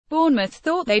Bournemouth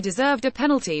thought they deserved a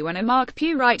penalty when a Mark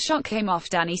Pugh right shot came off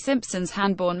Danny Simpson's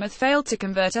hand. Bournemouth failed to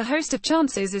convert a host of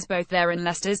chances as both their and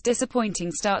Leicester's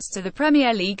disappointing starts to the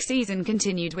Premier League season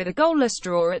continued with a goalless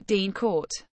draw at Dean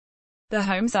Court. The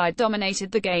home side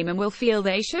dominated the game and will feel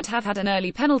they should have had an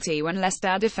early penalty when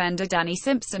Leicester defender Danny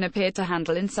Simpson appeared to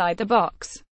handle inside the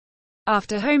box.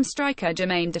 After home striker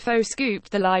Jermaine Defoe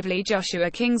scooped the lively Joshua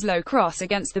King's low cross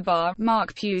against the bar,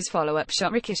 Mark Pugh's follow-up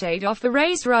shot ricocheted off the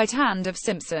raised right hand of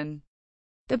Simpson.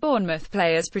 The Bournemouth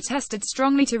players protested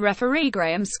strongly to referee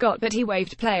Graham Scott, but he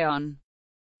waved play on.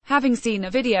 Having seen a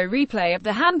video replay of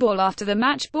the handball after the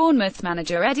match, Bournemouth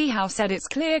manager Eddie Howe said it's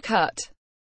clear-cut.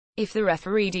 If the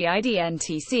referee didn't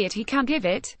see it, he can give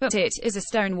it, but it is a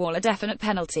stonewall, a definite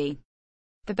penalty.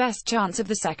 The best chance of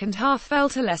the second half fell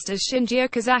to Leicester's Shinji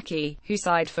Okazaki, who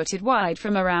side-footed wide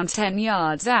from around 10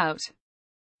 yards out.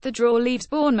 The draw leaves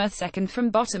Bournemouth second from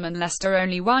bottom and Leicester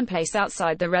only one place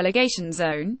outside the relegation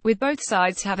zone, with both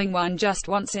sides having won just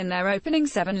once in their opening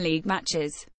 7 league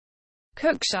matches.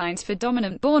 Cook shines for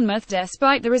dominant Bournemouth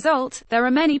despite the result. There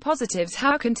are many positives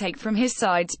Howe can take from his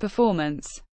side's performance.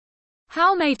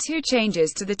 Howe made 2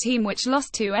 changes to the team which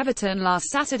lost to Everton last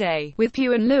Saturday, with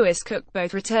Pugh and Lewis Cook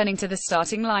both returning to the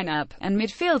starting lineup, and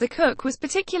midfielder Cook was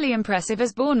particularly impressive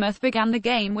as Bournemouth began the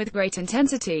game with great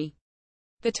intensity.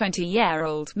 The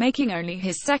 20-year-old, making only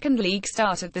his second league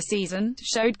start of the season,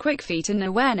 showed quick feet and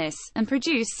awareness, and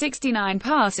produced 69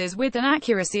 passes with an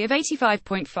accuracy of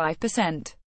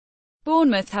 85.5%.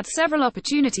 Bournemouth had several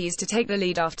opportunities to take the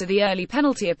lead after the early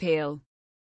penalty appeal.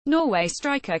 Norway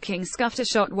striker King scuffed a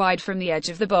shot wide from the edge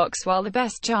of the box, while the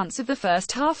best chance of the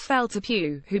first half fell to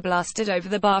Pugh, who blasted over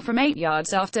the bar from 8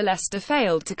 yards after Leicester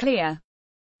failed to clear.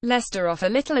 Leicester offer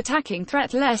little attacking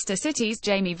threat. Leicester City's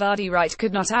Jamie Vardy Wright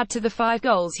could not add to the 5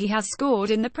 goals he has scored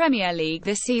in the Premier League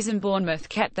this season. Bournemouth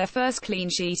kept their first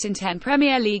clean sheet in 10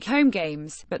 Premier League home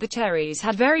games, but the Cherries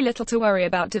had very little to worry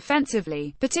about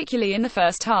defensively, particularly in the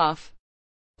first half.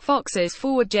 Foxes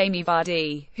forward Jamie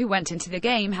Vardy, who went into the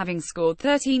game having scored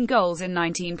 13 goals in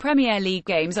 19 Premier League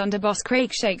games under boss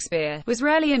Craig Shakespeare, was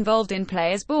rarely involved in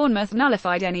play as Bournemouth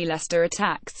nullified any Leicester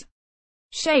attacks.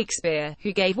 Shakespeare,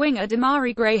 who gave winger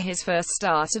Demarai Gray his first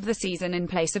start of the season in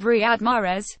place of Riyad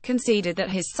Mahrez, conceded that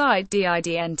his side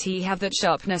didn't have that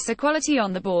sharpness or quality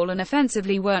on the ball and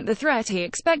offensively weren't the threat he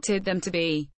expected them to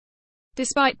be.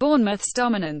 Despite Bournemouth's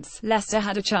dominance, Leicester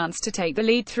had a chance to take the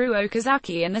lead through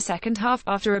Okazaki in the second half,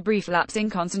 after a brief lapse in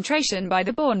concentration by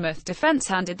the Bournemouth defence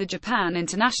handed the Japan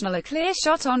international a clear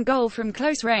shot on goal from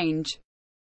close range.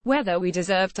 Whether we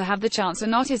deserved to have the chance or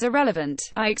not is irrelevant.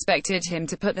 I expected him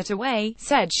to put that away,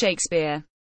 said Shakespeare.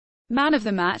 Man of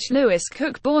the match Lewis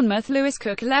Cook. Bournemouth. Lewis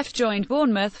Cook joined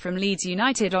Bournemouth from Leeds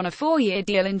United on a 4-year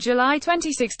deal in July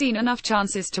 2016. Enough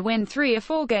chances to win 3 or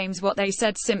 4 games. What they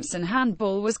said Simpson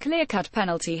handball was clear-cut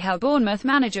penalty. How Bournemouth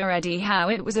manager Eddie Howe: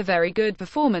 it was a very good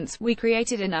performance, we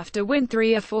created enough to win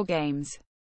 3 or 4 games.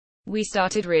 We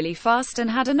started really fast and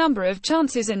had a number of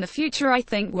chances. In the future I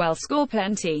think we'll score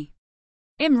plenty.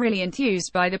 I'm really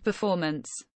enthused by the performance.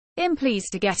 I'm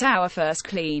pleased to get our first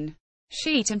clean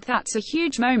sheet, and that's a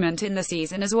huge moment in the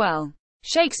season as well.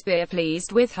 Shakespeare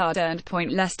pleased with hard-earned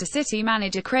point. Leicester City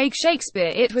manager Craig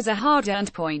Shakespeare: it was a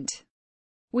hard-earned point.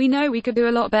 We know we could do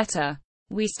a lot better.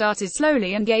 We started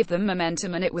slowly and gave them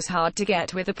momentum, and it was hard to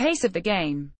get with the pace of the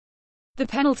game. The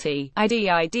penalty, I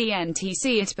didn't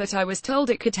see it, but I was told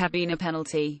it could have been a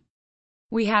penalty.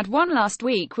 We had one last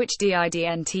week which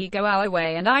didn't go our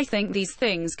way, and I think these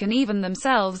things can even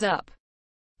themselves up.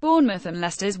 Bournemouth and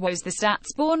Leicester's woes. The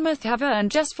stats: Bournemouth have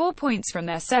earned just 4 points from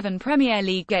their 7 Premier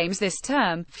League games this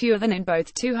term, fewer than in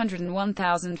both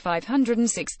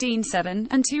 201,516-7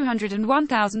 and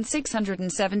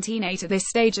 201,617-8 at this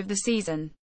stage of the season.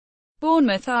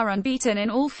 Bournemouth are unbeaten in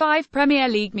all 5 Premier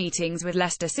League meetings with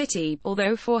Leicester City,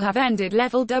 although 4 have ended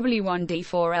level.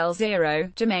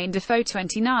 W1D4L0. Jermaine Defoe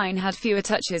 29 had fewer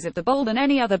touches of the ball than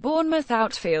any other Bournemouth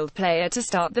outfield player to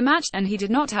start the match, and he did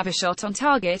not have a shot on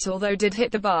target, although did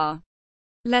hit the bar.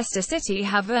 Leicester City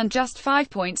have earned just 5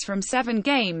 points from 7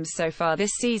 games so far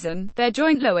this season, their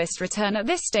joint lowest return at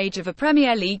this stage of a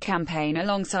Premier League campaign,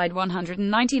 alongside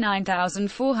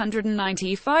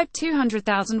 199,495,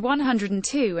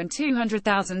 200,102 and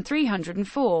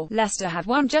 200,304. Leicester have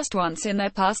won just once in their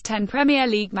past 10 Premier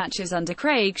League matches under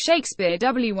Craig Shakespeare.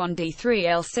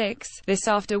 W1D3L6, this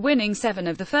after winning 7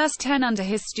 of the first 10 under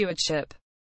his stewardship.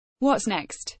 What's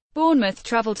next? Bournemouth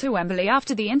travel to Wembley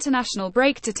after the international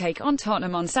break to take on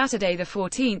Tottenham on Saturday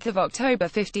 14 October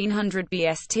 1500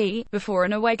 BST, before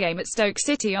an away game at Stoke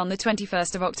City on 21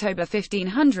 October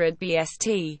 1500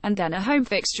 BST, and then a home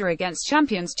fixture against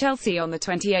champions Chelsea on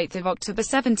 28 October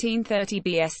 1730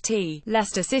 BST.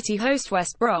 Leicester City host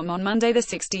West Brom on Monday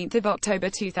 16 October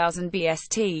 2000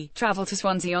 BST, travel to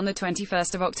Swansea on 21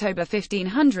 October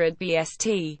 1500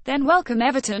 BST, then welcome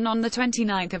Everton on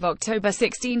 29 October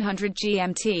 1600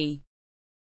 GMT.